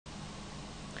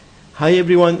Hi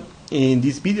everyone, in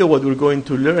this video what we're going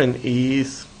to learn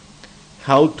is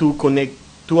how to connect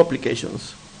two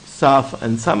applications, XAF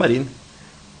and Xamarin,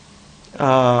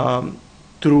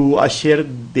 through a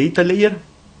shared data layer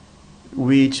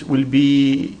which will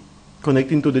be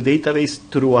connecting to the database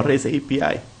through a REST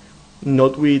API,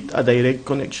 not with a direct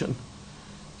connection.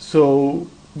 So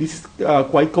this is a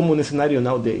quite common scenario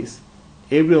nowadays.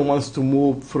 Everyone wants to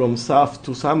move from XAF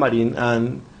to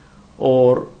Xamarin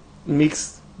or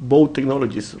mix both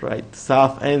technologies, right?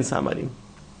 XAF and Xamarin.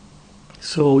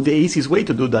 So the easiest way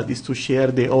to do that is to share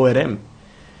the ORM.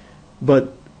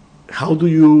 But how do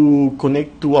you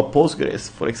connect to a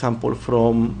Postgres, for example,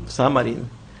 from Xamarin?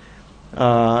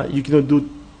 You cannot do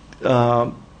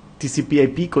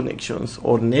TCP/IP connections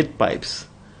or net pipes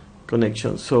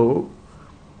connections. So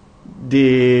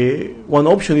the one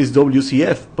option is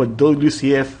WCF, but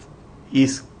WCF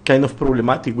is kind of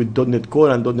problematic with .NET Core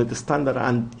and .NET Standard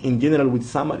and in general with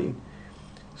Xamarin.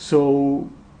 So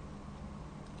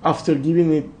after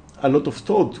giving it a lot of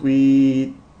thought,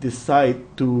 we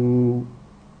decide to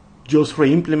just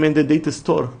re-implement the data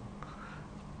store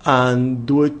and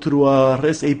do it through a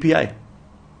REST API.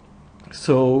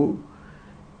 So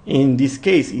in this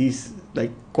case, it's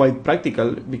like quite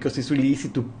practical because it's really easy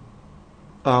to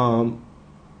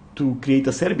create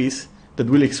a service that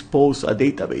will expose a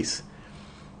database,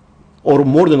 or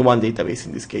more than one database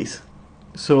in this case.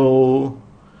 So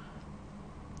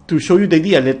to show you the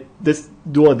idea, let's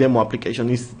do a demo application.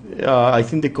 I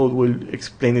think the code will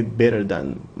explain it better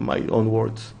than my own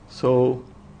words. So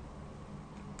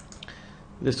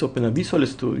let's open a Visual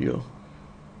Studio.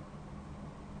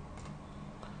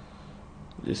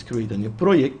 Let's create a new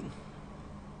project.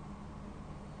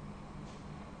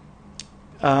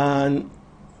 And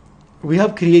we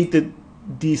have created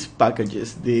these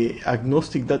packages, the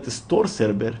AgnosticDataStore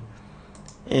server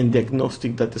and the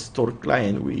AgnosticDataStore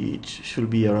client, which should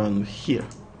be around here.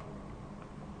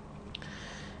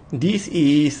 This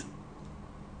is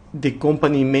the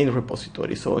company main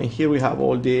repository. So in here we have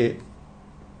all the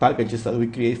packages that we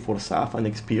create for XAF and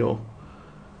Xpo.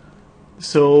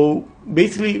 So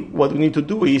basically what we need to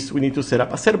do is we need to set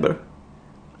up a server,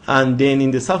 and then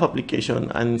in the XAF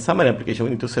application and Xamarin application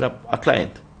we need to set up a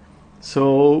client.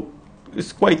 So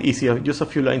it's quite easy, just a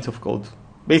few lines of code.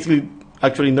 Basically,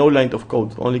 actually no line of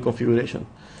code, only configuration.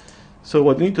 So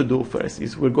what we need to do first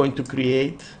is we're going to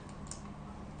create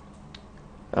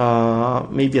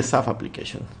maybe a XAF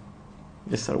application.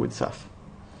 Let's start with XAF.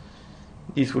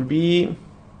 This will be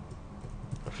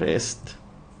REST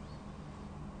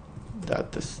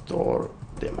Data Store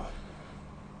demo.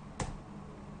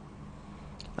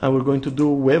 And we're going to do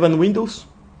web and Windows.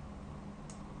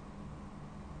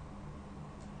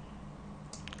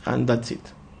 And that's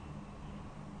it.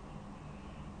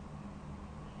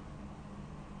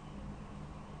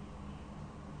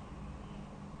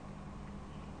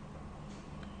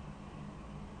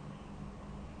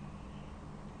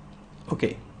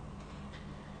 Okay.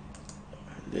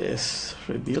 Let's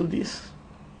rebuild this.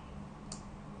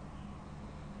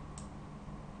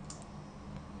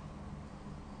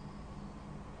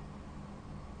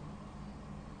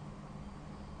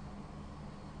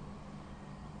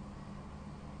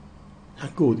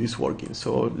 Good, it's working.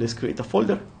 So let's create a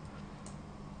folder.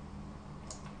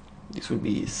 This will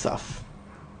be XAF.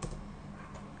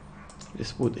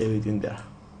 Let's put everything there.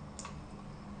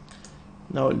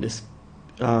 Now let's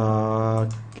add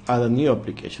a new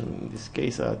application. In this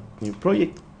case, a new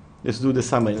project. Let's do the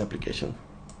Xamarin application.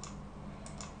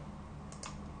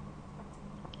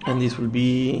 And this will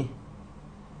be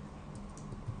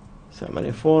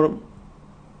Xamarin Forms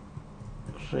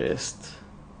REST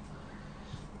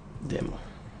demo.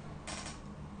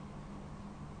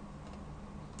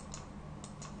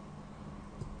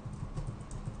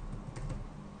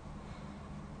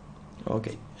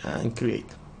 Okay, and create.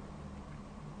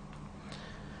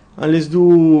 And let's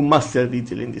do master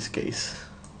detail in this case,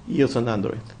 iOS and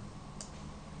Android.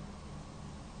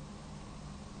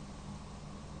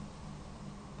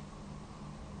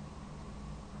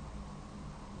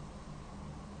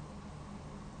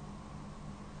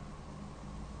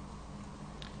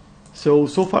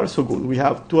 So far so good. We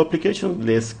have two applications.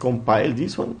 Let's compile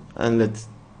this one and let's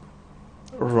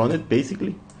run it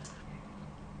basically.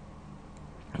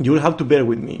 You will have to bear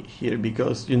with me here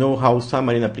because you know how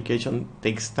Xamarin application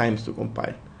takes time to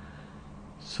compile.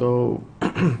 So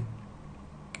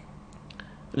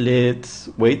let's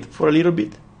wait for a little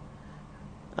bit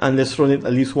and let's run it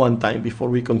at least one time before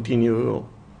we continue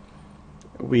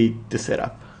with the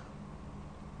setup.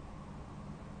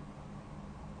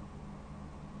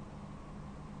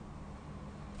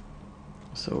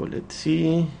 So let's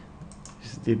see,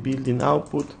 this is the built-in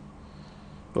output.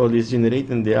 Well, it's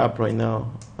generating the app right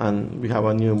now, and we have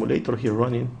a new emulator here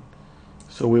running,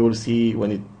 so we will see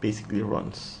when it basically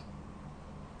runs.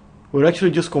 We're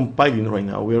actually just compiling right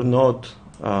now. We're not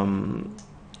running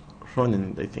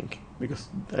it, I think, because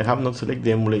I have not selected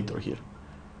the emulator here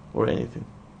or anything.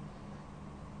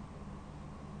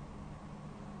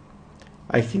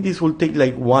 I think this will take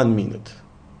like 1 minute,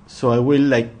 so I will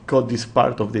like cut this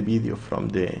part of the video from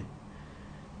the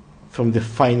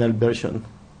final version.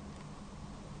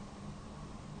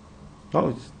 Oh,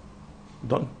 it's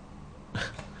done.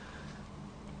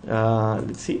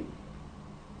 Let's see.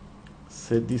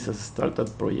 Set this as a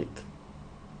startup project,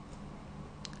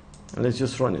 and let's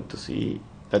just run it to see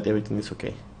that everything is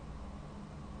okay.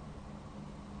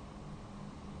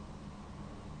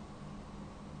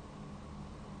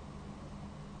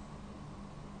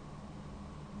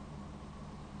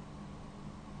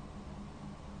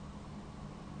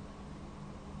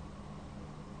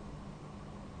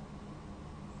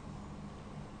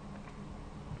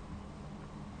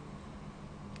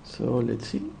 So let's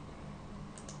see.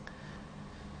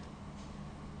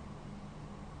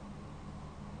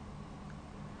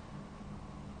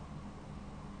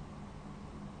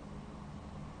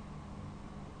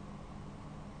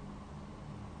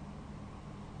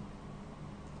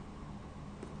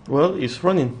 Well, it's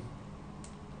running.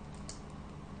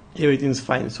 Everything's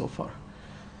fine so far.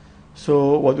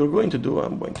 So what we're going to do,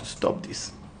 I'm going to stop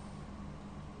this,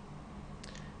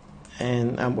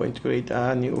 and I'm going to create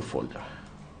a new folder,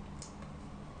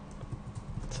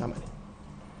 Xamarin,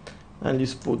 and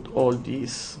let's put all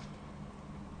these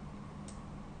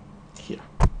here.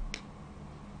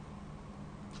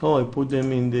 Oh, I put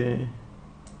them in the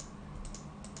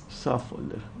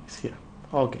subfolder. It's here.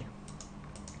 Okay.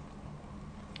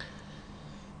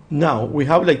 Now we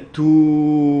have like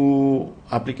 2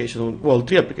 applications, well,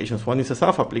 3 applications. One is a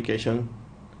SAF application,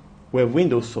 we have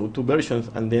Windows, so 2 versions,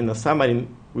 and then a Xamarin,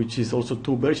 which is also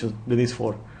 2 versions. That is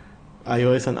for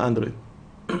iOS and Android.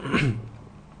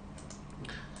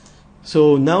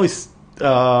 So now it's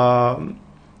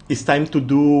time to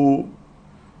do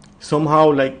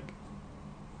somehow like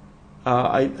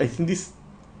I think this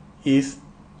is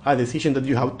a decision that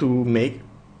you have to make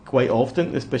quite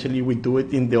often, especially we do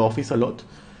it in the office a lot,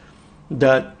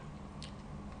 that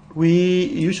we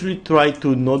usually try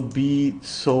to not be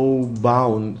so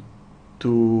bound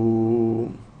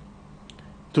to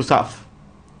SAF.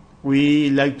 We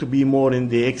like to be more in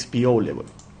the XPO level.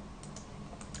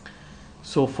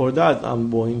 So for that, I'm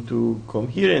going to come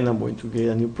here and I'm going to get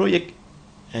a new project,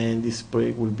 and this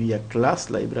project will be a class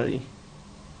library,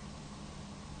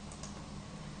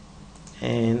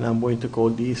 and I'm going to call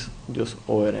this just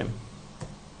ORM.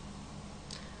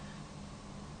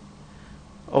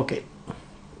 Okay,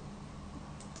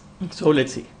 so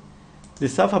let's see. The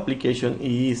SAF application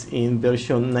is in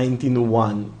version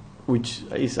 19.1, which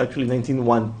is actually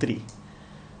 19.1.3.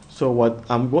 So what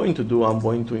I'm going to do, I'm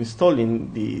going to install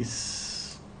in this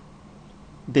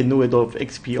the NuGet of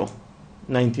XPO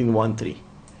 19.1.3.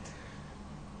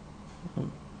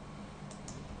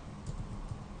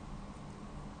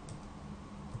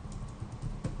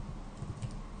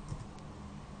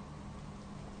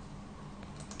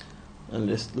 And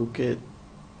let's look at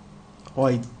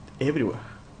everywhere.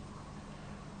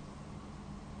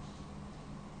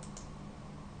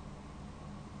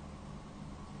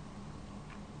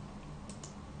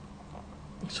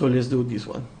 So let's do this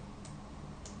one.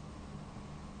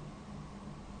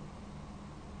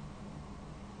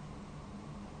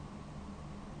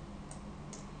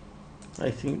 I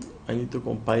think I need to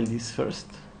compile this first,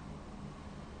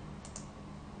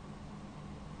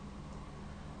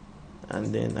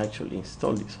 and then actually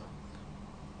install this one.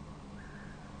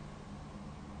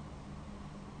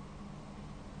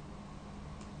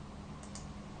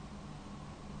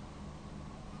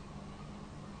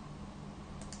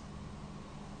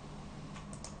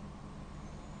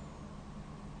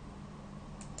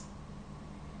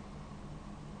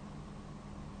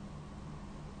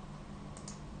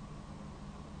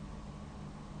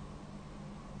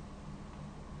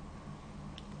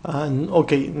 And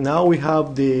okay, now we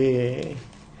have the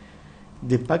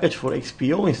package for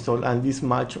XPO installed, and this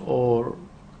match or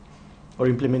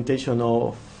implementation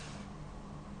of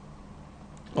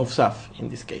SAF in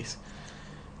this case.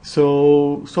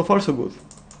 So far so good.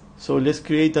 So let's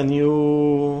create a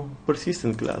new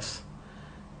persistent class.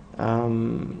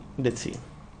 Let's see.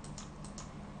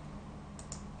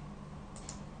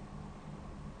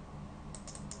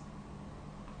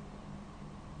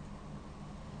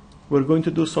 We're going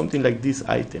to do something like these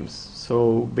items.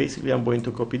 So basically I'm going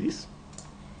to copy this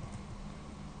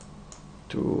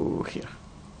to here.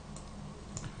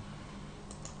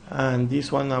 and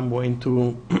this one I'm going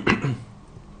to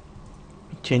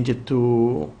change it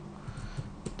to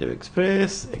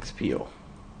DevExpress XPO,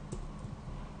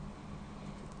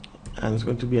 and it's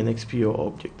going to be an XPO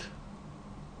object.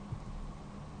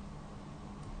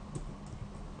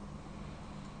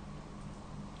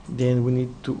 Then we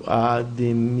need to add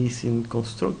the missing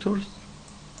constructors.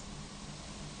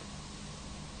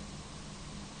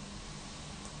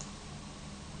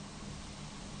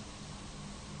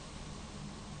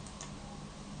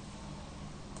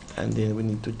 And then we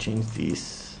need to change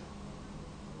this.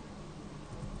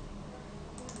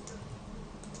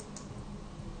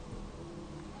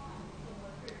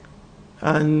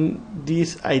 And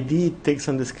this ID, text,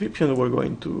 and description, we're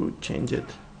going to change it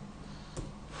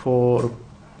for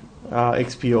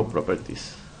XPO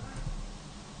properties.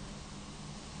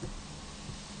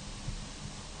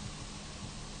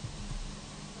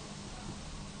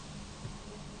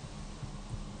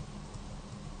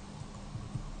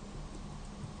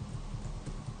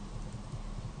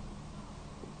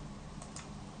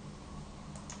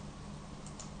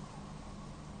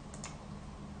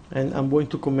 And I'm going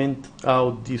to comment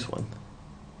out this one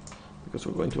because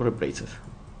we're going to replace it.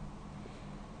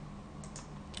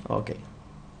 Okay.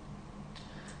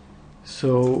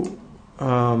 So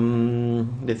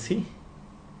let's see.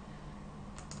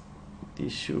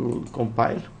 This should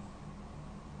compile.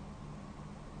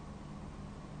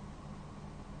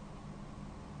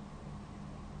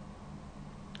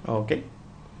 Okay.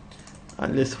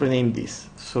 And let's rename this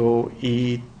so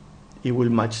it will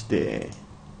match the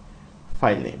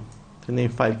file name, the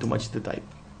name file to match the type.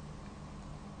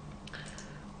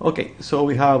 Okay, so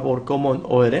we have our common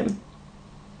ORM,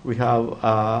 we have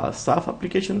a SAF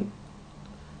application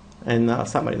and a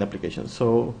Xamarin application.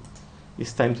 So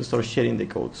it's time to start sharing the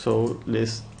code. So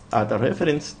let's add a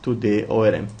reference to the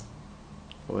ORM,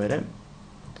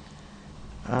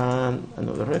 and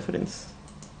another reference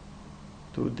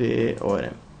to the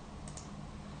ORM.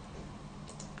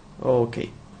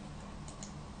 Okay.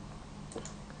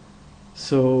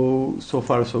 So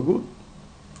far so good.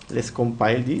 Let's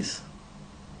compile this.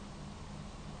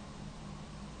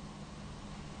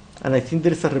 And I think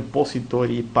there is a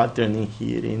repository pattern in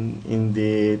here in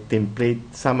the template,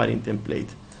 Xamarin template.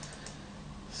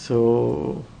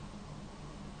 So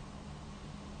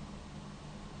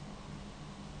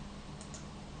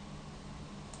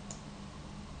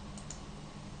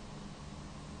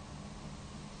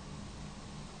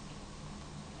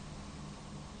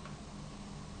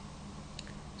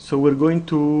we're going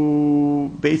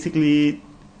to basically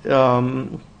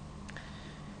we're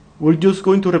just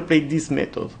going to replace this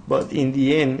method, but in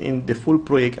the end, in the full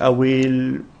project, I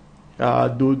will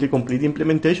do the complete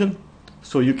implementation,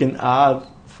 so you can add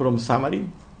from Xamarin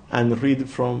and read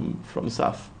from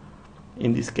SAF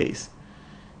in this case.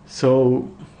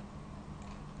 So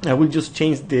I will just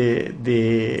change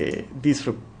this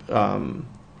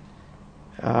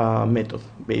method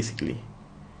basically.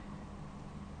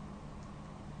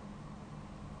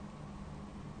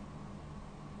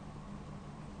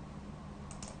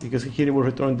 Because here we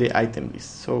return the item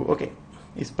list. So okay,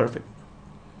 it's perfect.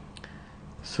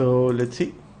 So let's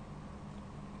see.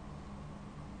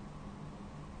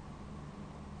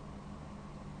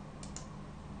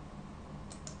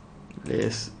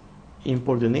 Let's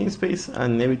import the namespace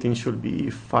and everything should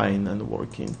be fine and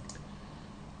working.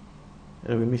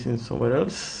 Are we missing somewhere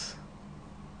else?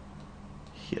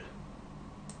 Here.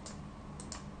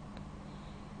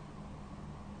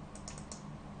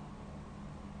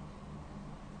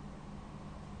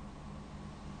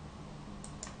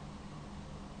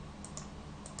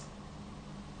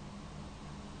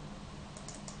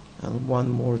 And one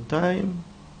more time,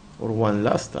 or one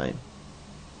last time.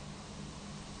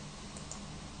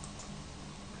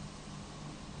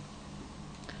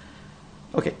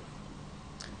 Okay,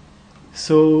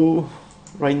 so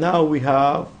right now we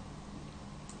have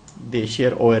the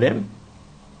share ORM,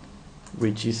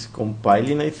 which is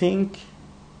compiling, I think.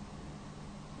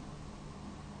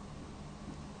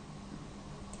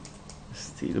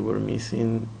 Still we're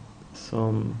missing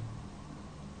some.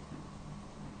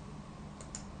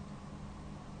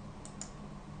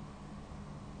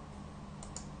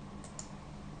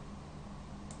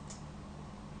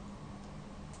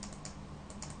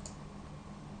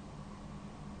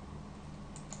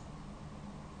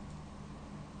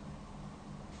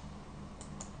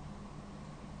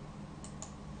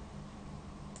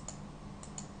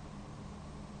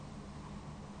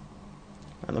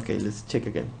 And okay, let's check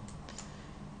again.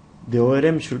 The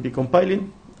ORM should be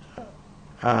compiling,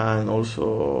 and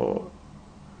also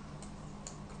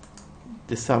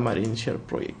the Xamarin share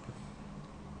project.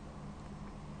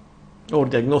 or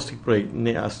the agnostic project,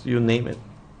 as you name it.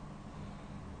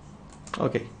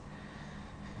 Okay,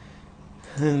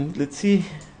 and let's see.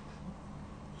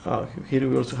 Here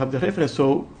we also have the reference.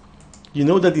 So you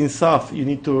know that in SAF you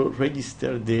need to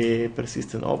register the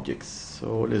persistent objects.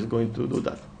 So let's go into do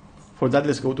that. For that,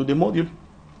 let's go to the module.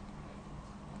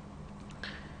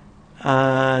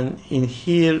 And in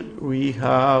here we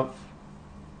have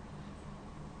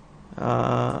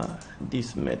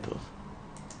this method.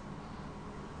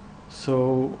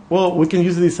 So, well, we can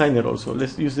use the designer also.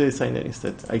 Let's use the designer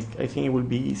instead. I think it will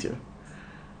be easier.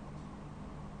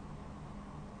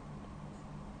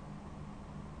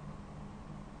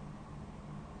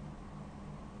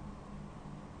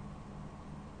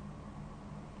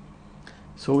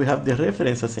 So we have the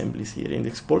reference assemblies here in the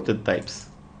exported types.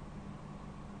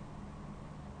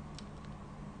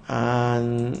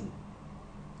 And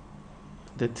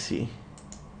let's see.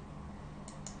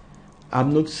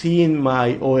 I'm not seeing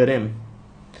my ORM.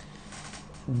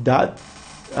 That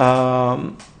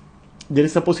there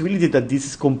is a possibility that this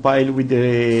is compiled with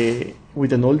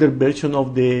an older version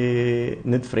of the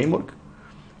Net framework.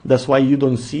 That's why you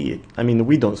don't see it. I mean,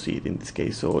 we don't see it in this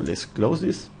case. So let's close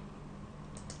this.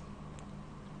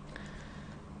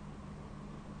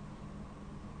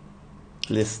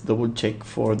 Let's double check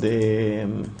for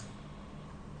the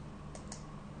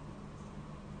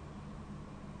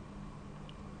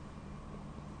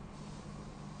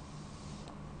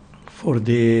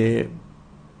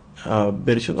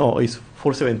version. Oh, it's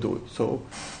 4.7.2, so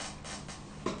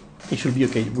it should be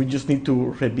okay. We just need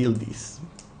to rebuild this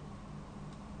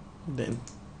then.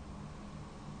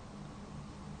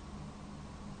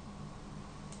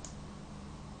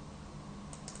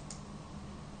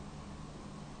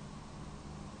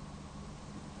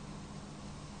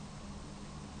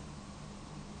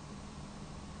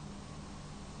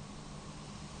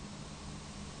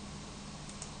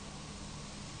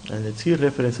 And let's see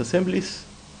reference assemblies,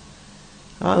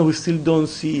 and we still don't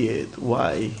see it.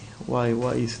 Why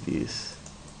is this?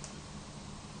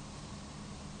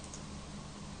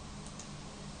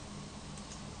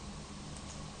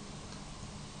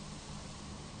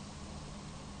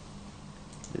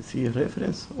 Let's see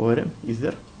reference ORM is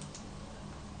there.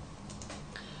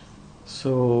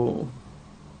 So,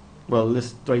 well,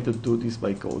 let's try to do this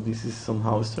by code. This is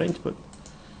somehow strange, but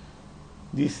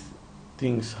these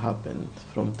things happen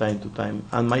from time to time,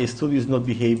 and my studio is not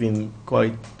behaving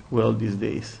quite well these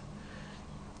days.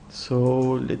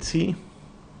 So let's see,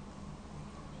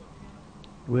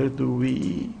 where do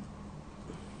we?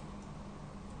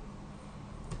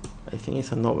 I think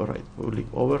it's an override. Public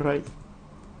override.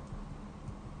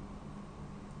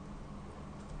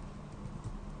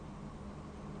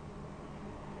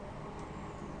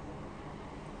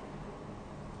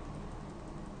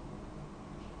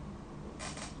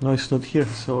 No, it's not here.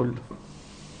 So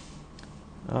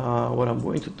what I'm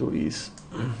going to do is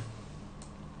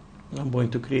I'm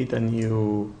going to create a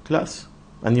new class,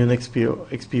 a new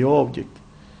Xpo object,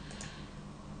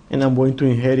 and I'm going to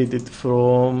inherit it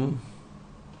from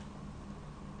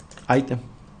item,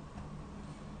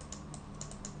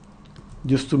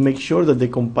 just to make sure that the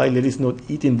compiler is not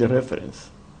eating the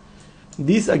reference.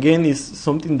 This again is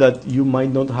something that you might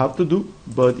not have to do,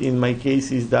 but in my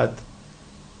case is that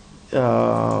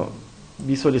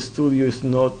Visual Studio is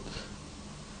not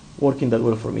working that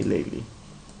well for me lately,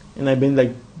 and I've been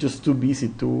like just too busy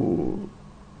to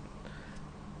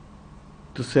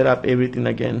set up everything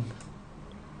again.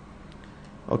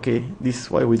 Okay, this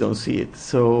is why we don't see it.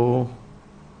 So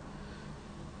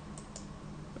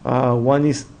one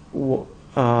is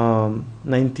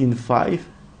 19.5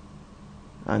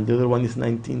 and the other one is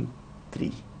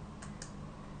 19.3.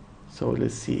 So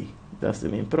let's see, that's the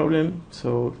main problem.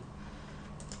 So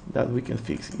that we can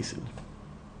fix easily.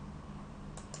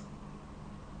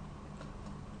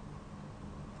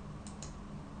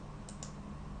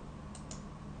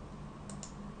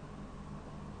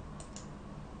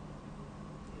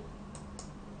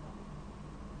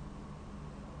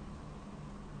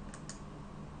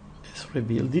 Let's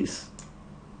rebuild this.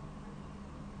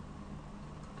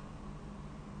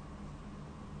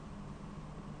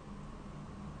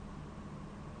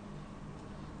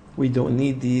 We don't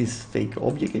need this fake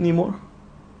object anymore.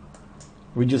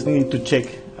 We just need to check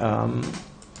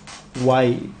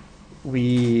why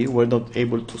we were not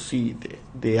able to see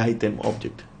the item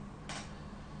object.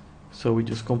 So we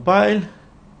just compile,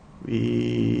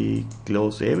 we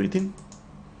close everything,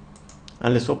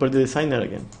 and let's open the designer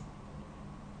again.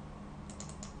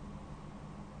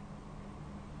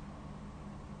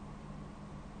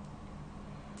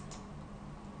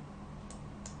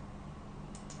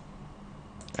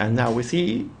 And now we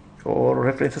see our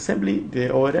reference assembly,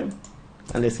 the ORM.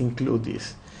 and let's include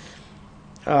this.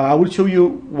 I will show you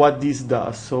what this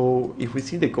does. So if we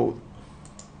see the code,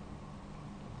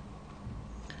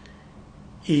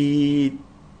 in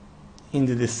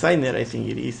the designer, I think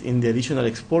it is, in the additional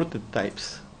exported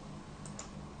types.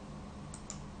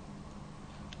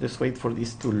 Let's wait for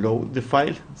this to load the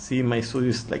file. See, my studio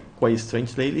is like quite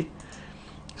strange lately.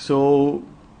 So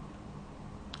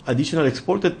additional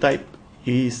exported type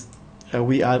is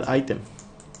we add item,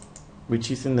 which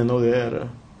is in another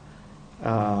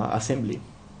assembly.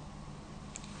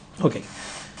 Okay,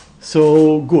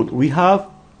 so good. We have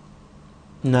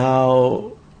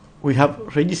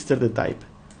registered the type,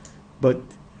 but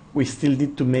we still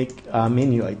need to make a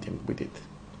menu item with it.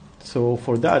 So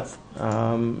for that,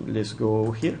 let's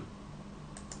go here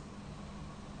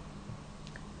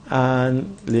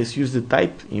and let's use the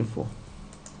type info.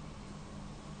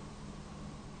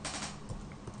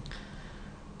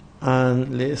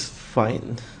 And let's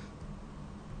find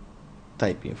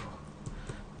type info.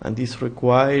 And this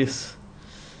requires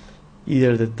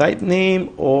either the type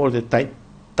name or the type.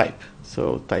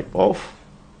 So type of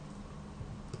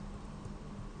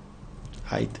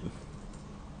item.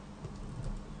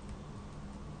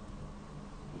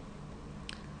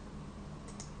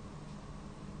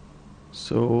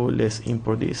 So let's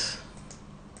import this.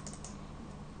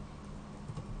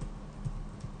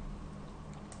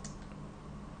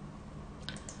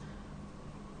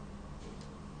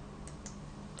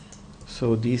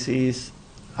 So this is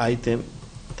item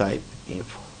type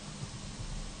info.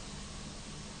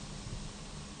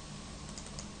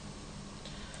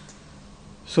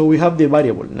 So we have the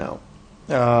variable now.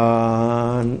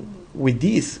 With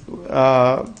this,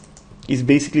 is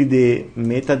basically the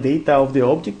metadata of the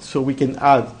object, so we can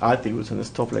add attributes and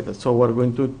stuff like that. So what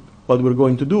we're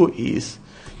going to do is,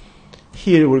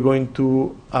 here we're going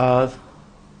to add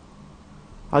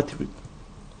attribute,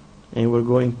 and we're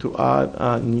going to add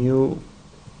a new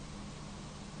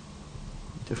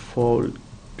default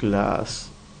class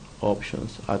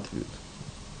options attribute.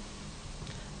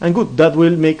 And good, that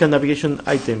will make a navigation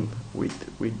item with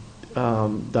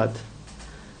that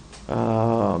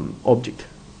object.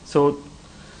 So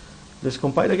let's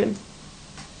compile again.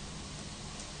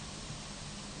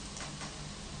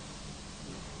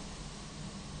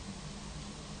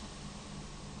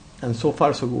 And so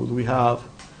far so good. We have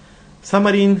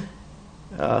Xamarin,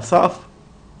 SAF,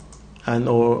 and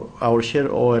our shared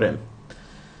ORM.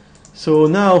 So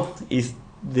now it's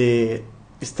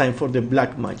time for the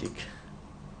black magic.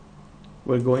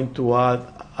 We're going to add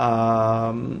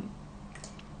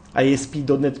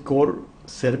ASP.NET Core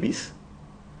service.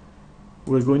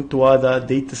 We're going to add a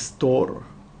data store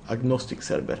agnostic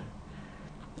server.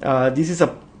 This is a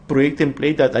project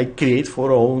template that I create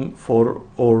for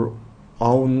our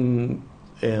own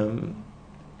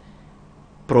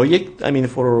project. I mean,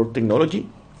 for our technology.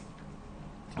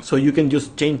 So you can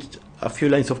just change a few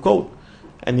lines of code,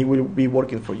 and it will be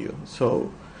working for you.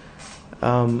 So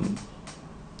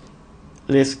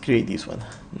let's create this one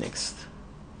next.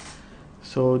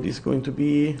 So this is going to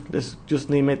be, let's just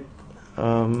name it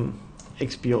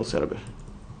Xpo server.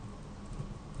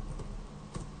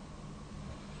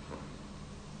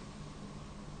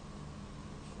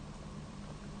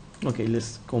 Okay,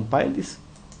 let's compile this.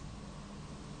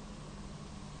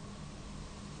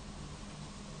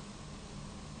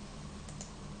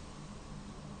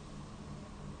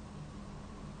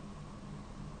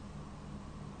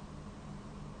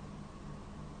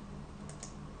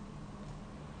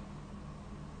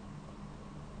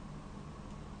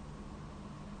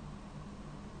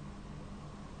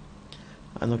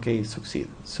 And okay, succeed.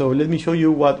 So let me show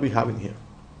you what we have in here.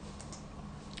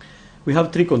 We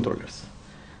have three controllers.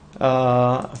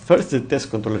 First, the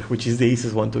test controller, which is the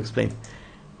easiest one to explain.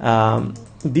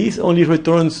 This only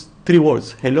returns three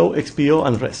words: hello, XPO,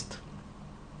 and REST.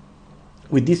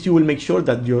 With this, you will make sure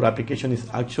that your application is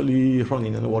actually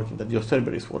running and working, that your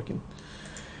server is working.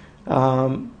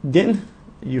 Then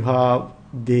you have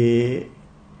the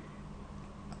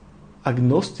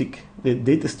agnostic, the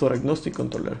data store agnostic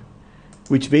controller,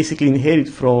 which basically inherits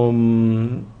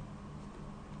from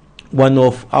one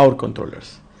of our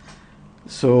controllers.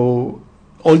 So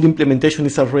all the implementation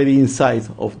is already inside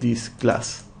of this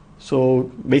class. So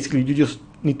basically you just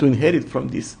need to inherit from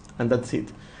this, and that's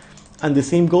it. And the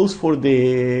same goes for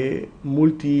the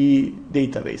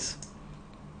multi-database.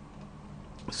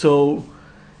 So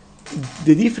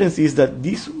the difference is that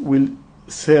this will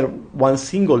serve one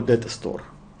single data store,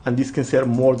 and this can serve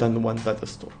more than one data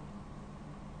store.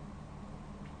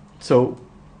 So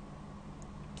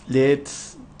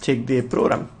let's check the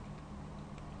program.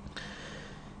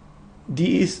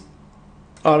 This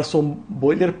are some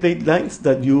boilerplate lines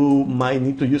that you might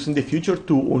need to use in the future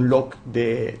to unlock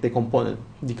the component,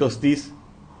 because this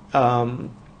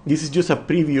is just a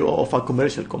preview of a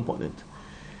commercial component.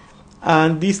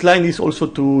 And this line is also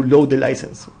to load the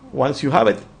license. Once you have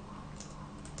it,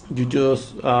 you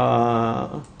just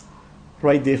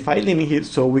write the file name here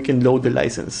so we can load the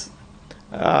license.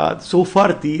 So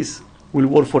far, this will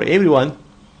work for everyone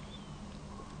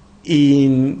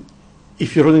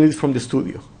if you're running it from the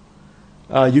studio.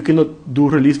 You cannot do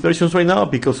release versions right now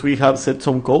because we have set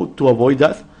some code to avoid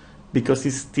that, because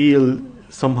it's still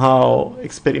somehow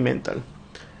experimental.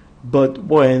 But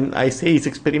when I say it's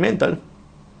experimental,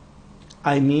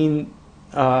 I mean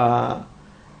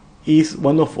it's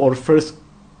one of our first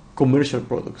commercial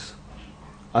products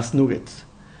as NuGets.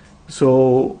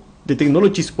 So the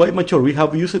technology is quite mature. We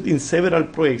have used it in several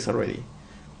projects already.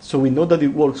 So we know that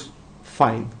it works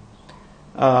fine.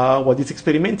 What is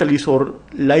experimental is our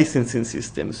licensing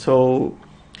system. So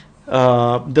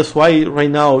that's why right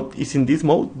now it's in this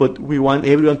mode, but we want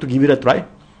everyone to give it a try.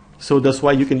 So that's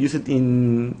why you can use it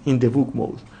in debug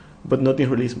mode, but not in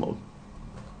release mode.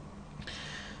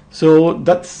 So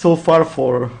that's so far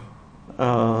for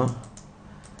the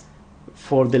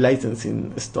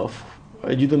licensing stuff.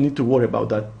 You don't need to worry about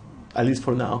that, at least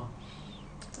for now.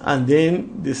 And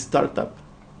then the startup.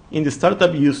 In the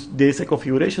startup, there's a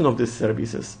configuration of the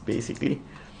services, basically,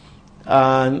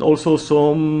 and also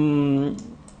some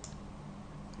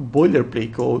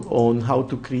boilerplate code on how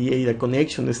to create a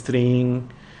connection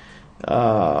string,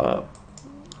 how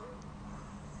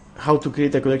to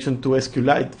create a connection to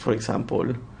SQLite, for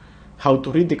example, how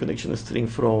to read the connection string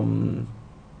from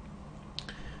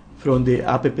the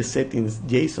app settings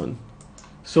JSON.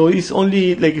 So it's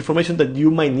only like information that you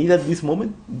might need at this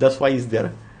moment. That's why it's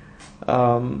there.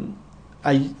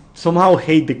 I somehow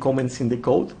hate the comments in the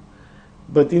code,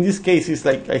 but in this case, it's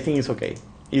like, I think it's okay.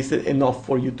 It's enough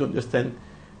for you to understand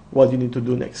what you need to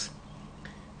do next.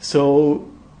 So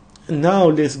now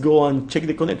let's go and check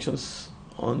the connections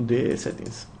on the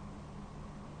settings.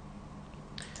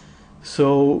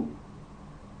 So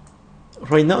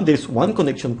right now there's one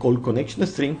connection called connection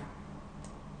string,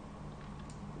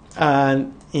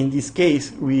 and in this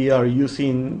case we are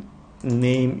using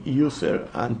name, user,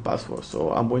 and password.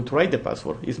 So I'm going to write the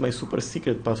password. It's my super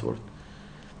secret password,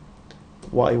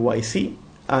 YYC.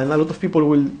 And a lot of people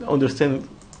will understand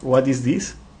what is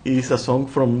this. It is a song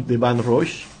from the band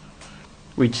Joche,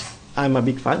 which I'm a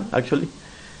big fan, actually.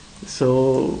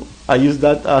 So I use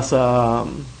that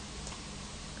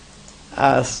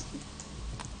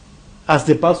as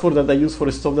the password that I use for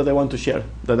stuff that I want to share,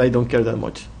 that I don't care that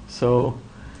much. So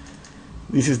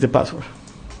this is the password.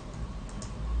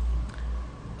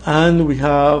 And we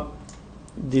have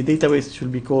the database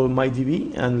should be called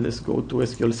MyDB, and let's go to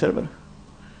SQL Server.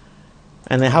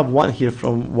 And I have one here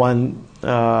from one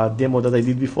demo that I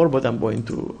did before, but I'm going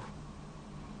to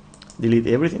delete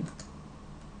everything.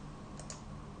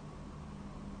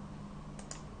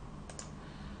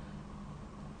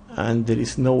 And there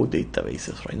is no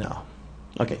databases right now.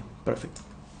 Okay, perfect.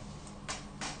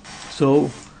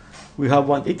 So we have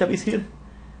one database here,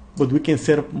 but we can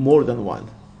serve more than one.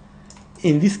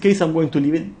 In this case, I'm going to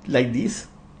leave it like this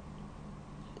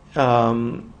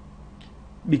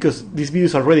because this video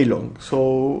is already long.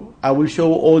 So I will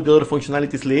show all the other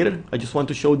functionalities later. I just want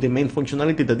to show the main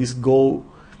functionality, that is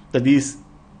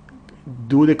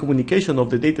do the communication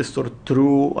of the data store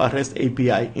through a REST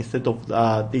API instead of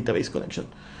a database connection.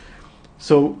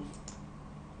 So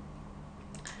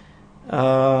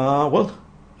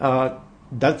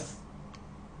that's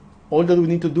all that we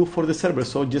need to do for the server.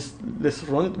 So just let's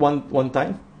run it one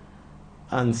time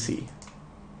and see.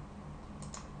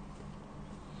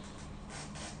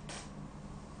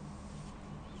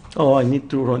 Oh, I need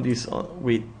to run this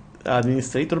with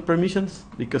administrator permissions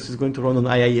because it's going to run on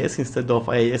IIS instead of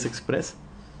IIS Express.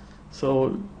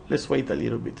 So let's wait a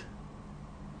little bit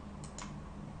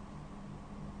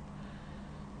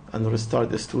and restart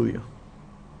the studio.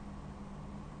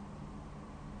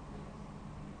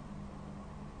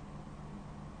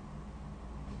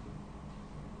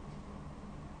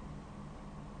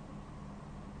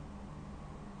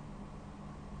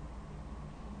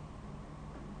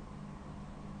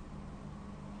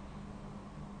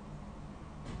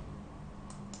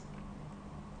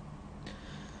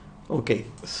 Okay,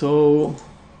 so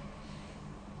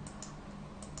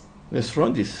let's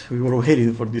run this. We were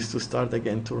waiting for this to start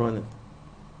again to run it.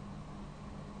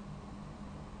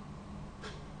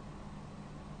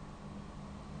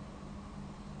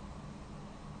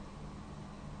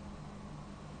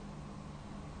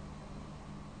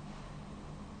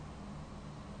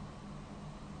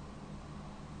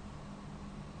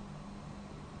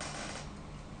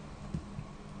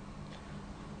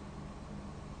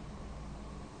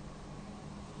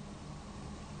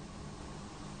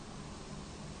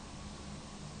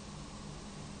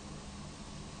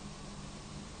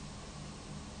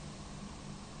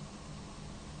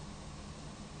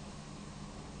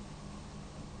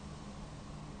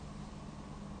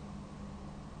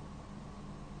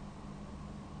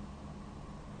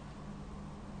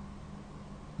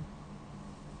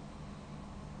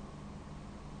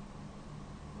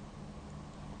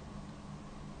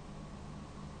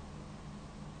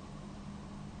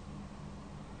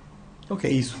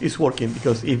 Okay, it's working,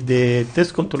 because if the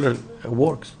test controller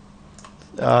works,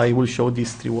 it will show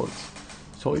these 3 words,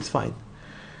 so it's fine.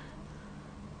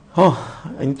 Oh,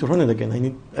 I need to run it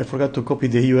again. I forgot to copy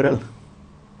the URL.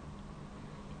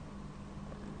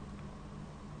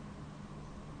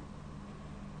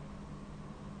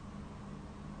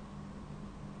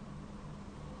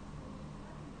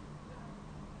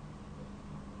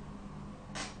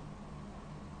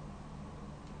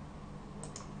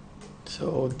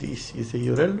 So this is the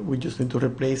URL. We just need to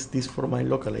replace this for my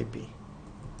local IP.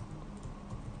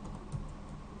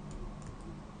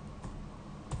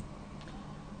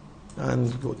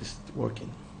 And good, it's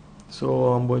working.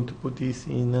 So I'm going to put this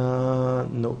in a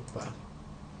notepad.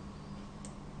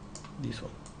 This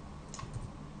one.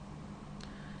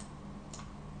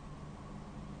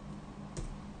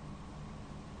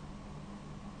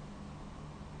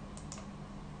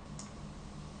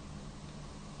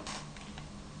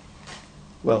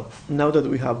 Well, now that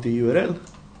we have the URL,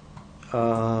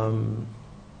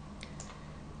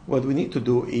 what we need to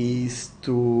do is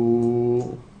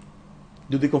to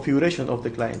do the configuration of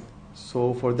the client.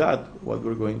 So for that, what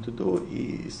we're going to do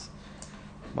is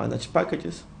manage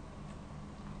packages.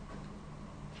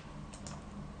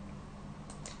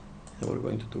 And we're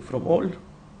going to do from all.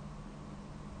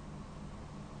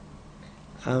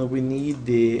 And we need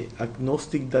the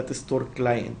AgnosticDataStore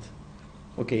client.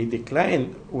 Okay, the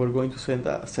client, we're going to set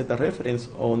a reference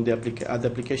on the at the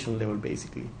application level,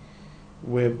 basically.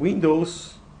 Web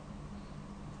Windows,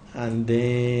 and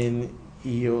then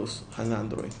iOS and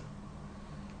Android.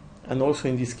 And also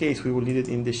in this case, we will need it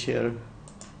in the share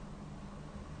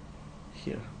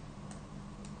here.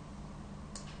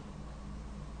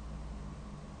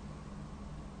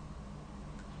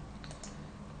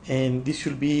 And this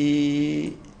should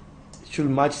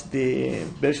match the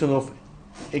version of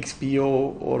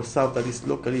Xpo or SAP that is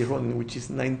locally running, which is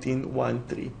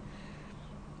 19.1.3.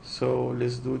 So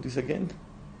let's do this again.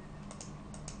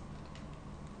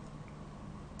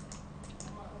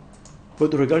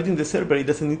 But regarding the server, it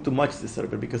doesn't need to match the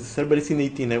server, because the server is in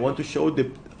 18. I want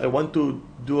to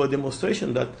do a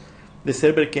demonstration that the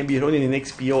server can be running in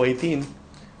Xpo 18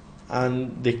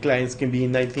 and the clients can be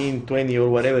in 19, 20, or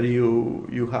whatever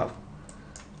you have.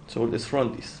 So let's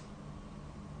run this.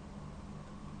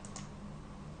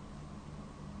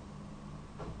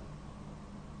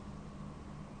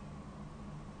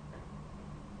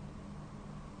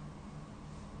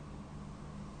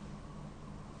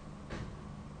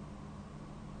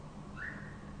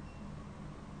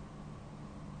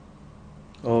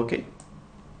 Okay,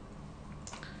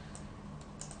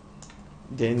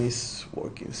 then it's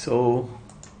working. So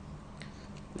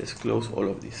let's close all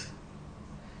of this.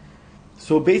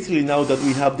 So basically, now that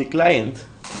we have the client,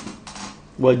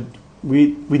 well,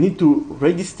 we need to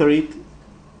register it,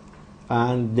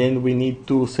 and then we need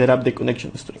to set up the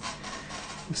connection string.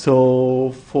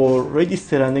 So for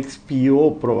register an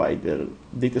XPO provider,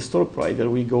 data store provider,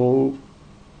 we go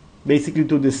basically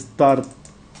to the start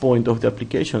point of the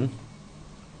application,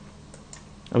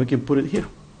 and we can put it here.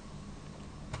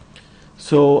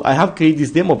 So I have created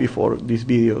this demo before this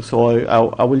video, so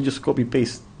I will just copy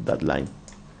paste that line.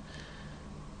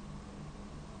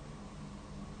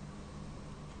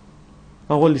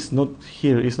 Oh, well, it's not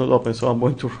here, it's not open, so I'm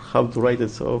going to have to write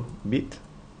it. So bit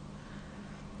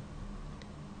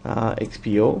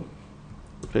XPO,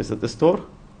 place at the store,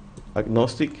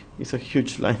 agnostic is a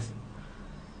huge line.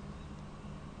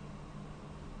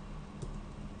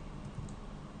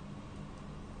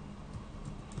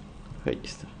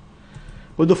 Register.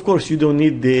 But of course, you don't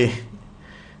need the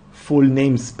full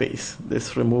namespace.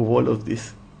 Let's remove all of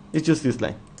this. It's just this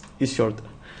line. It's shorter.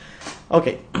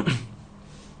 Okay.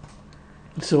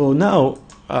 So now,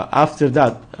 after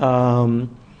that,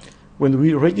 when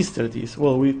we register this,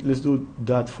 well, let's do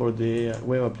that for the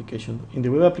web application. In the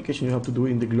web application, you have to do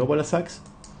it in the global ASACs.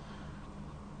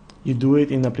 You do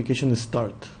it in application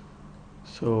start.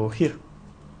 So here.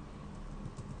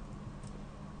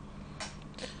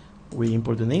 We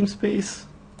import the namespace,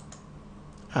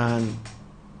 and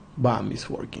bam, it's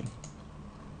working.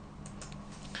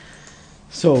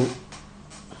 So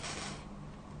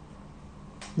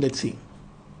let's see.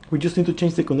 We just need to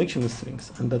change the connection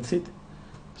strings, and that's it.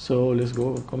 So let's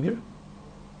come here.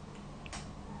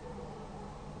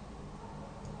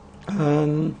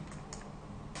 And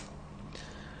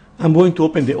I'm going to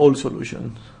open the old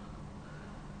solution,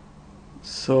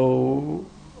 so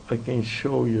I can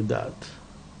show you that.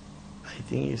 I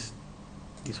think it's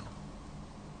this one.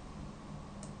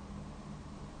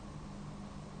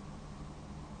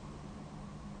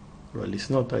 Well, it's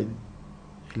not. It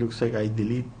looks like I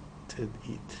deleted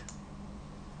it.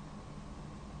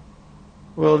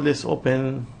 Well, let's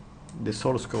open the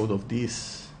source code of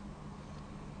this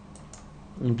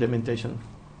implementation.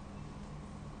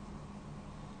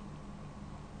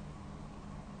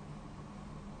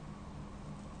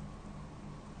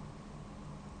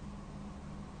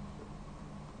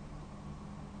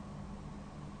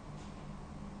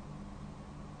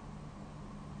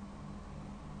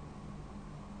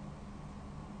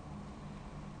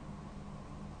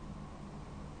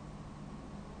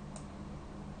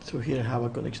 So here I have a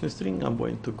connection string. I'm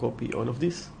going to copy all of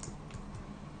this.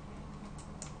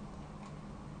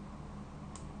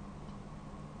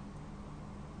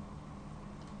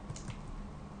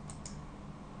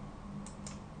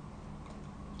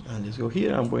 And let's go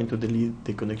here. I'm going to delete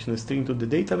the connection string to the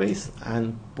database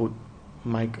and put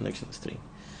my connection string.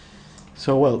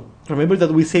 So, well, remember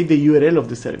that we saved the URL of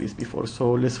the service before,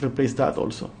 so let's replace that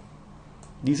also.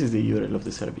 This is the URL of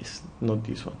the service, not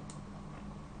this one.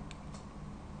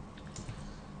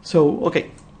 So,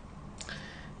 okay,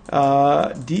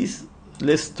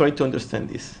 let's try to understand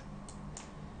this.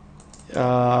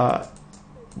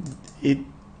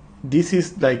 This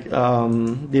is like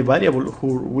the variable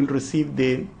who will receive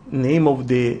the name of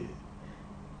the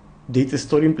data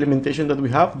store implementation that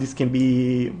we have. This can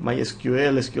be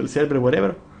MySQL, SQL Server,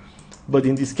 whatever. But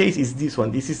in this case, it's this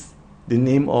one. This is the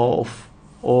name of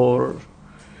our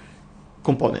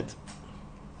component.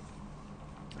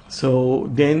 So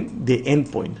then the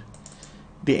endpoint.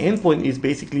 The endpoint is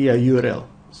basically a URL.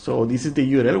 So this is the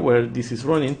URL where this is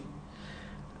running.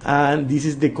 And this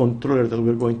is the controller that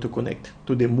we're going to connect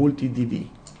to the multi-DB.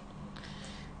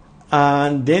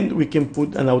 And then we can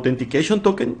put an authentication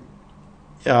token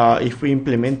if we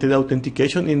implemented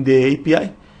authentication in the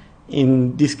API.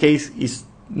 In this case, it's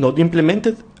not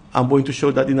implemented. I'm going to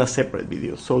show that in a separate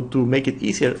video. So to make it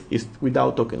easier, it's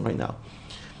without token right now.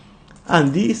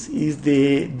 And this is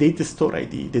the data store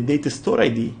ID. The data store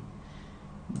ID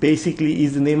basically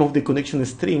is the name of the connection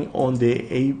string on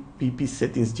the app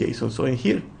settings JSON. So in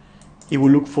here, it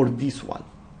will look for this one.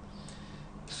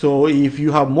 So if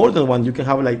you have more than one, you can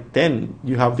have like 10.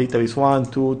 You have database 1,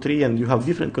 2, 3, and you have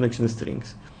different connection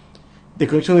strings. The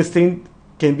connection string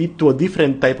can be to a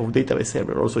different type of database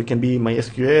server. Also, it can be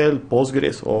MySQL,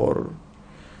 Postgres, or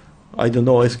I don't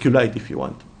know, SQLite if you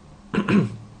want.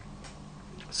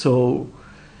 So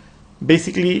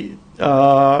basically,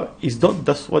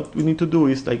 that's what we need to do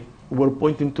is like we're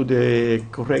pointing to the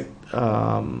correct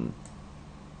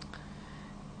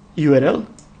URL,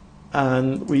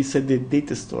 and we set the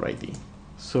data store ID.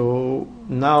 So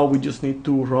now we just need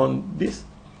to run this.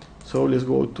 So let's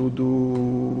go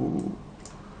to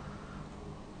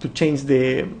change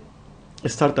the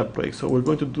startup project. So we're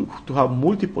going to have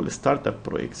multiple startup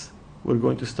projects. We're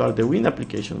going to start the Win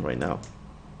application right now.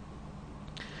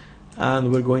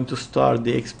 And we're going to start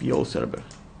the Xpo server.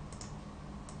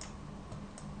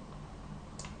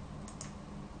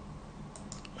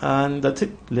 And that's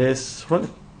it. Let's run it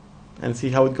and see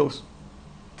how it goes.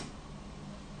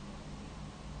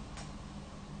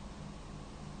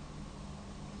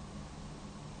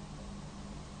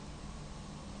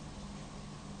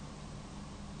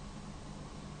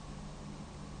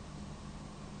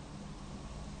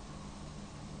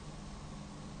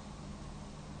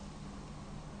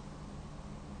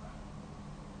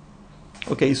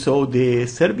 Okay, so the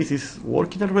service is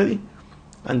working already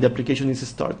and the application is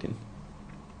starting.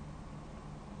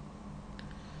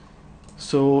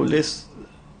 So let's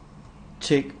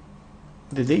check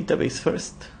the database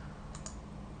first.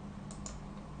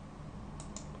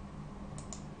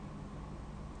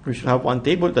 We should have one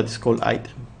table that is called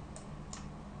item.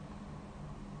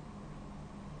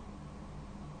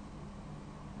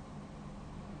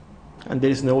 And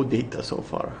there is no data so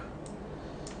far.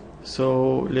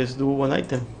 So let's do one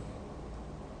item.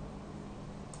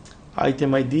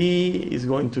 Item ID is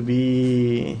going to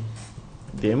be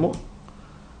demo,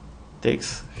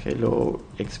 text, hello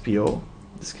Xpo,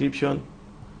 description,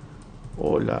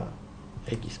 hola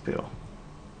Xpo.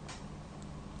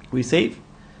 We save,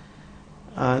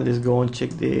 and let's go and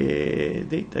check the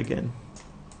data again.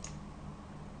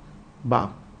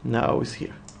 Bam, now it's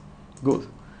here. Good.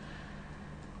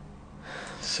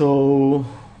 So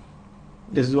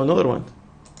let's do another one.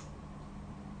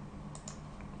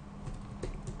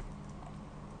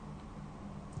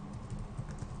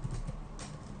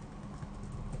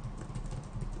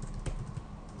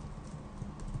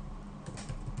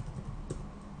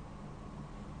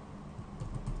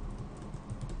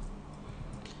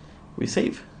 We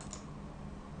save.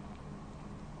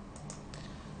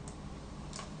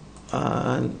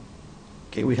 And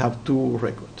okay, we have two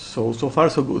records. So far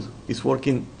so good. It's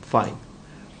working fine.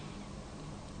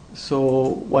 So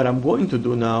what I'm going to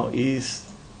do now is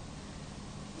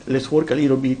let's work a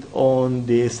little bit on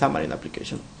the Xamarin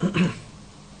application.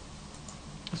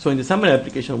 So in the Xamarin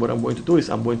application, what I'm going to do is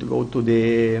I'm going to go to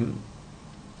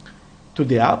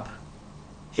the app,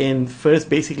 and first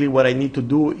basically what I need to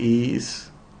do is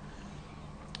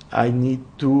I need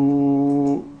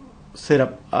to set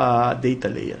up a data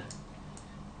layer.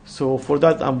 So for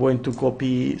that I'm going to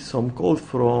copy some code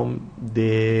from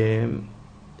the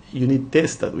unit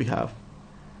test that we have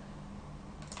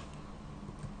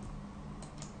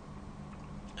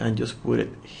and just put it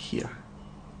here.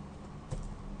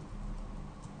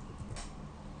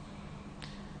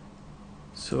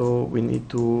 So we need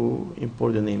to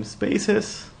import the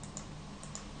namespaces.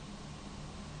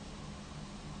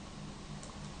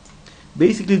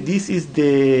 Basically, this is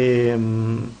the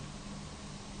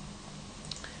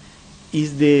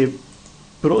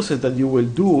process that you will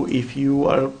do if you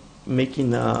are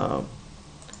making a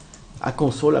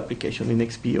console application in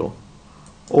XPO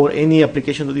or any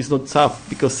application that is not SAF,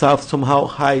 because SAF somehow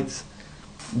hides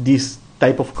this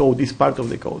type of code, this part of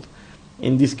the code.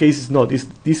 In this case, it's not. This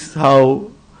is how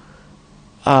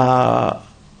a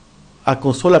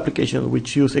console application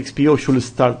which uses XPO should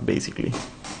start, basically.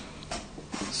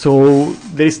 So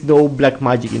there is no black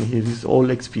magic in here. It's all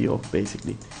XPO,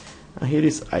 basically. And here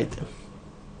is item.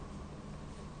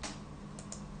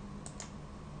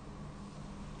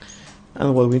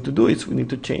 And what we need to do is we need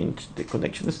to change the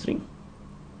connection string.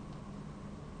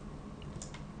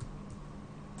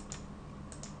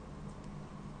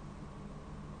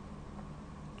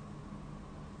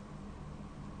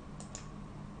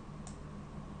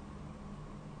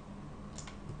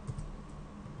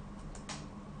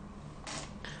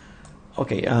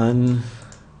 Okay, and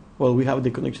well, we have the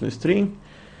connection string.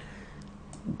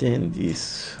 Then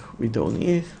this we don't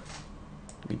need.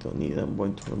 I'm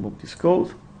going to remove this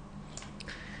code.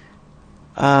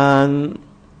 And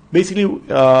basically,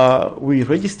 we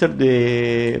register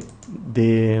the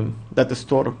data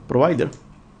store provider.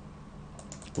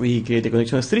 We create the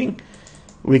connection string.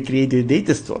 We create the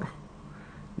data store.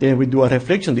 Then we do a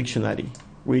reflection dictionary,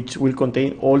 which will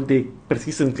contain all the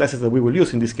persistent classes that we will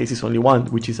use. In this case, it's only one,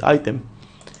 which is item.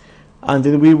 And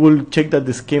then we will check that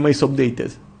the schema is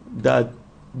updated, that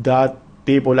that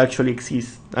table actually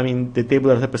exists. I mean, the table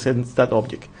that represents that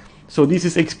object. So this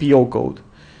is XPO code.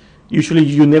 Usually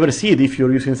you never see it if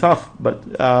you're using SAF, but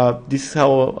this is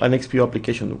how an XPO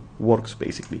application works,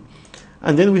 basically.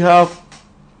 And then we have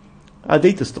a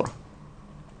data store.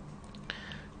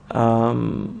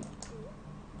 And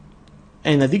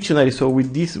a dictionary, so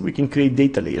with this we can create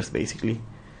data layers, basically.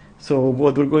 So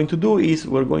what we're going to do is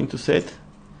we're going to set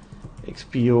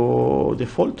XPO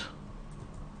default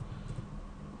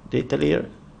data layer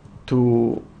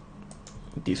to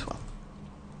this one.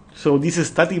 So this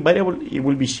static variable, it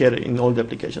will be shared in all the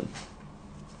application.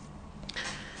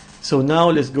 So now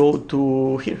let's go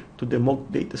to here, to the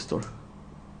mock data store.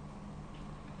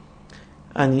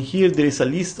 And in here there is a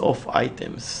list of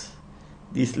items.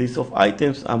 This list of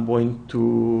items I'm going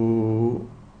to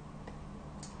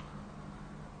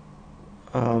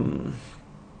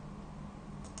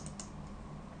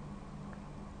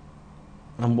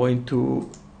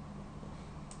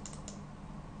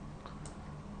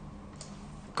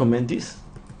comment this,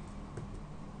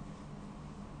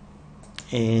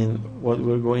 and what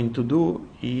we're going to do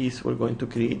is we're going to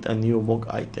create a new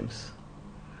mock items,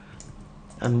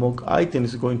 and mock item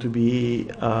is going to be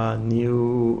a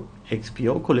new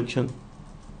XPO collection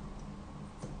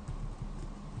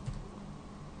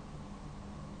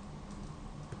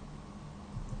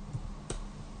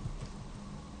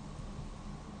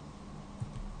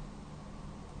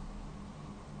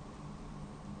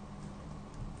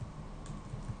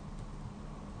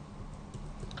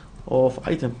of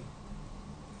item.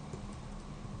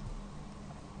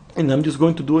 And I'm just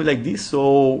going to do it like this,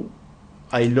 so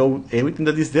I load everything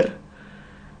that is there,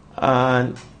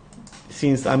 and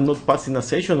since I'm not passing a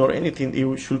session or anything,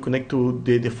 it should connect to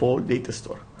the default data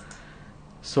store.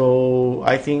 So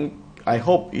I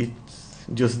hope it's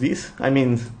just this. I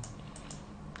mean,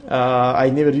 I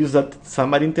never used that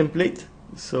Xamarin template,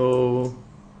 so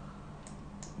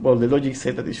well, the logic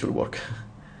said that it should work.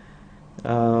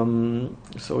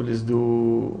 So let's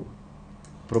do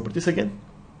properties again,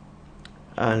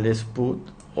 and let's put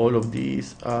all of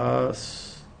these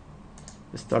as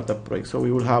a startup project. So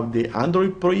we will have the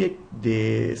Android project,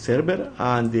 the server,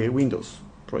 and the Windows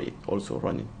project also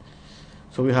running.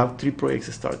 So we have 3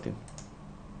 projects starting,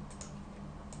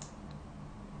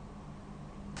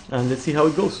 and let's see how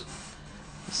it goes.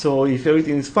 So if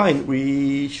everything is fine,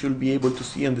 we should be able to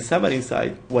see on the Xamarin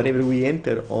side whatever we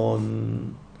enter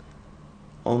on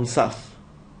SAF.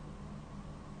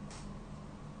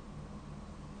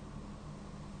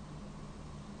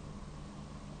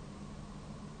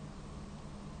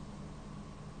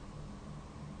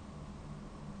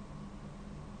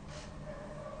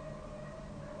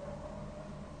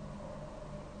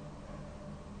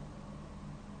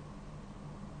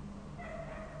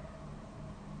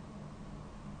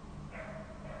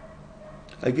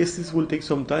 I guess this will take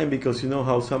some time because you know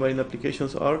how Xamarin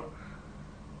applications are.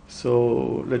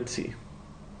 So let's see.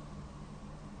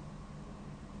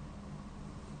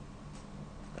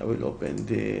 I will open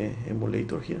the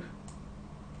emulator here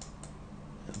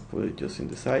and put it just in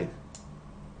the side.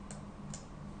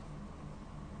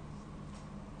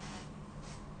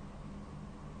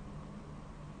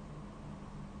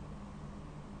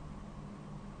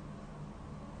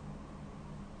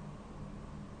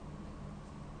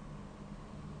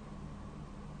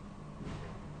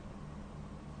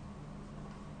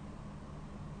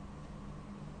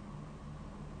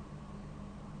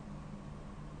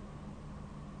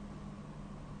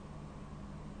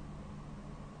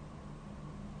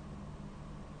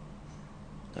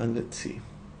 And let's see.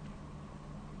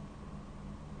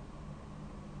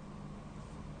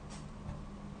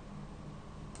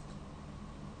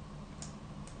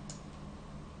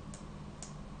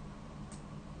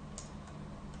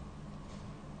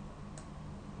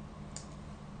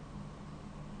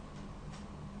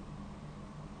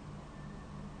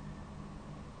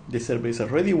 The server is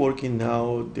already working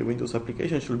now. The Windows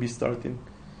application should be starting,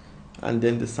 and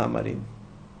then the Xamarin.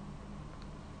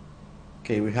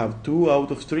 Okay, we have 2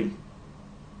 out of 3.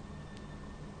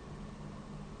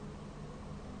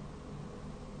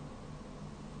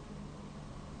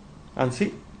 And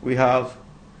see, we have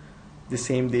the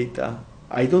same data.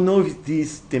 I don't know if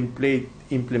this template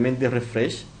implement the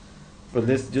refresh, but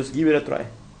let's just give it a try.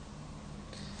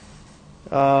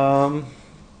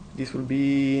 This will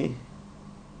be,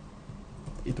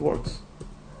 it works.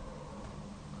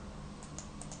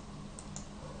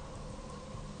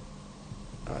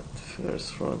 At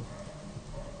first run.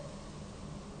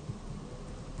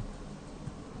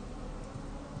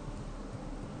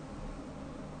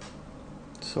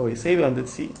 So I save and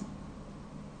let's see.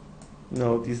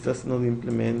 No, this does not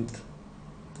implement.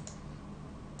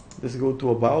 Let's go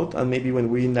to about, and maybe when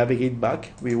we navigate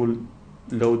back, we will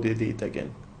load the data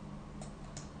again.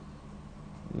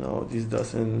 No, this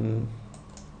doesn't.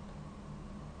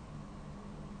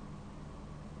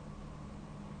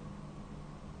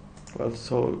 Well,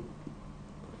 so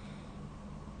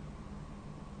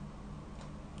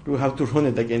we have to run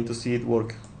it again to see it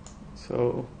work.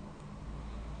 So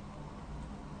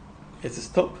let's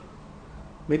stop.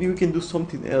 Maybe we can do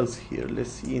something else here.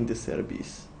 Let's see in the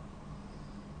service.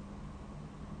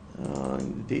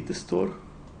 In the data store.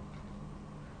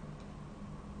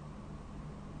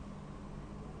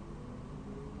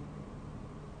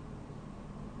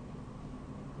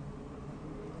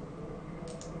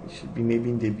 It should be maybe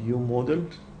in the view model.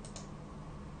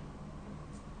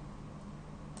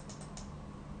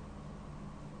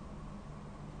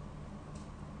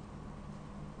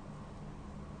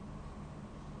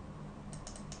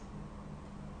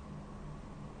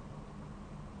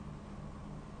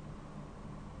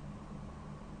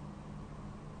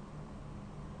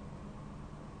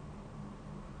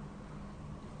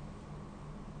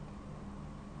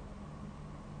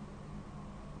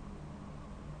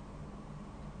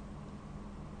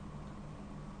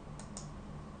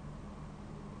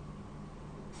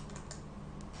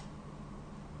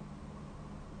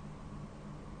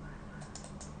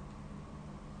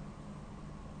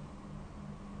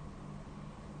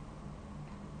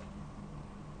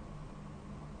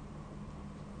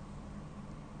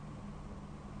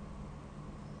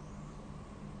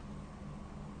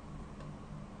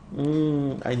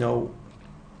 I know.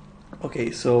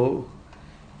 Okay, so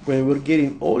when we're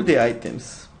getting all the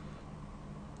items,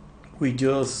 we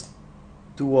just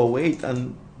do a wait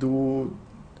and do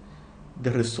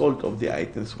the result of the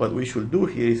items. What we should do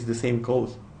here is the same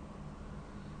code.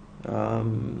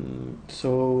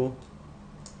 So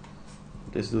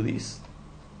let's do this,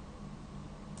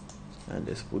 and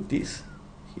let's put this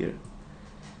here.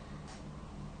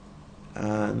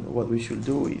 And what we should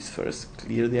do is first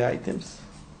clear the items.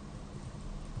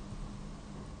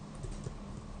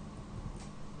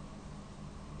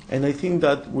 And I think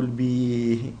that will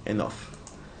be enough.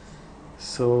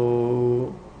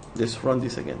 So let's run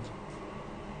this again.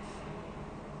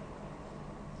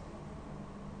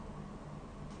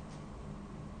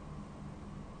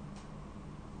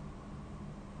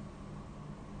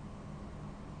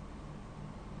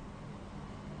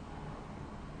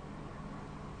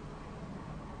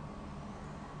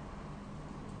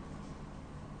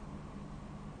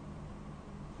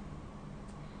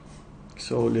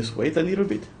 So let's wait a little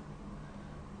bit.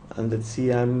 And let's see,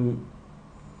 I'm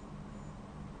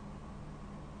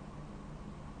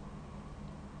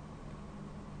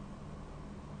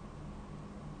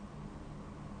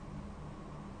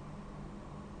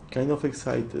kind of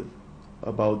excited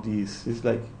about this. It's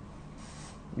like,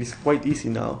 it's quite easy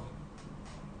now.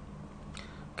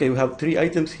 Okay, we have 3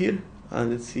 items here, and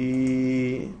let's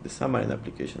see the Xamarin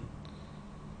application.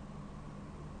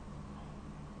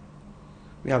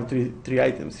 We have three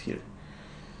items here.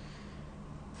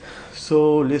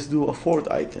 So let's do a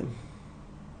 4th item.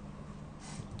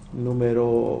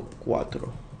 Número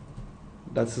 4.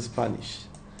 That's Spanish.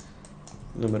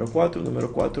 Número 4,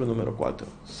 número 4, número 4.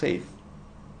 Save.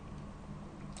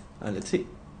 And let's see.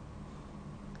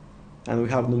 And we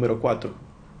have número 4.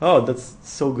 Oh, that's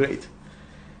so great.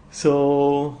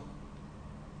 So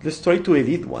let's try to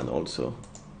edit one also.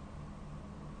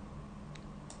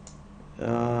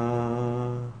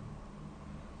 Hello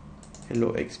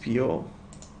Xpo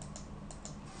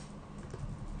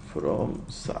from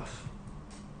SAF.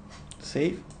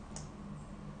 Save.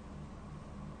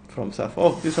 From SAF.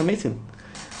 Oh, this is amazing.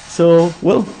 So,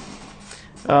 well,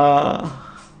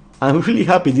 I'm really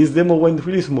happy. This demo went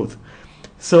really smooth.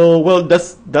 So, well,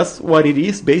 that's what it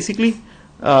is basically.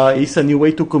 It's a new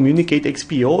way to communicate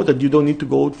XPO that you don't need to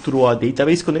go through a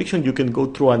database connection. You can go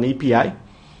through an API.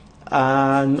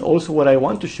 And also what I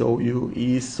want to show you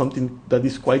is something that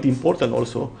is quite important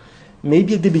also.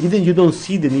 Maybe at the beginning you don't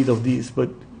see the need of this,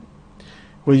 but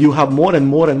when you have more and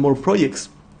more and more projects,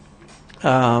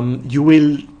 you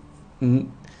will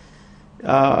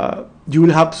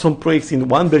have some projects in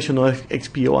one version of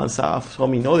XPO and SAF,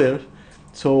 some in others.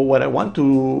 So what I want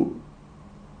you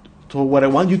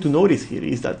to notice here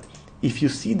is that if you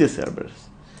see the servers,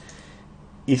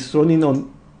 it's running on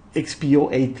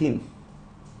XPO 18,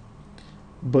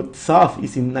 but SAF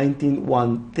is in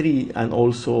 19.1.3 and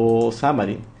also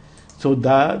Xamarin. So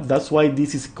that's why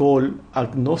this is called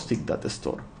agnostic data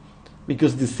store,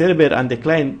 because the server and the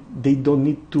client, they don't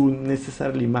need to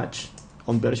necessarily match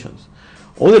on versions.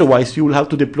 Otherwise, you will have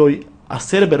to deploy a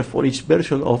server for each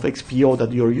version of XPO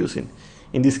that you're using.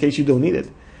 In this case, you don't need it.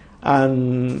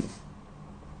 And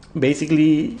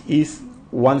basically, it's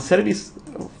one service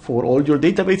for all your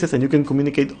databases, and you can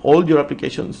communicate all your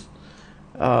applications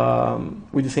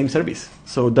with the same service.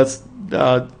 So that's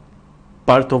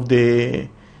part of the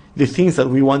things that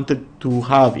we wanted to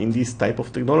have in this type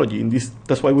of technology.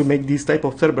 That's why we make this type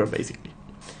of server, basically.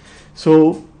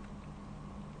 So,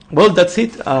 well, that's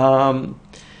it.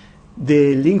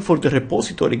 The link for the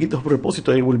repository, GitHub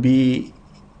repository, will be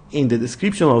in the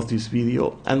description of this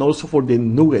video, and also for the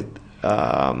NuGet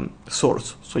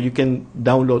source, so you can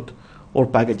download our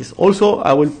packages. Also,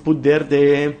 I will put there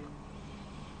the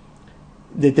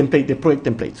template, the project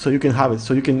template, so you can have it.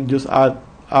 So you can just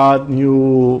add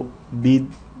new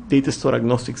data store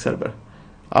agnostic server,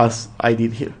 as I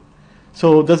did here.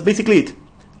 So that's basically it.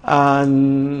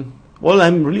 And well,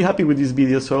 I'm really happy with this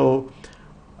video. So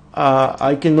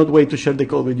I cannot wait to share the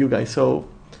code with you guys. So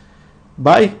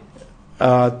bye.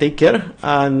 Take care,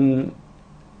 and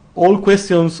all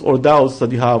questions or doubts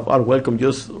that you have are welcome.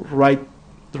 Just write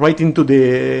into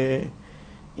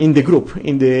in the group,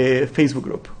 in the Facebook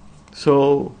group.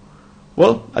 So,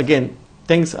 well, again,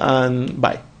 thanks and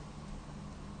bye.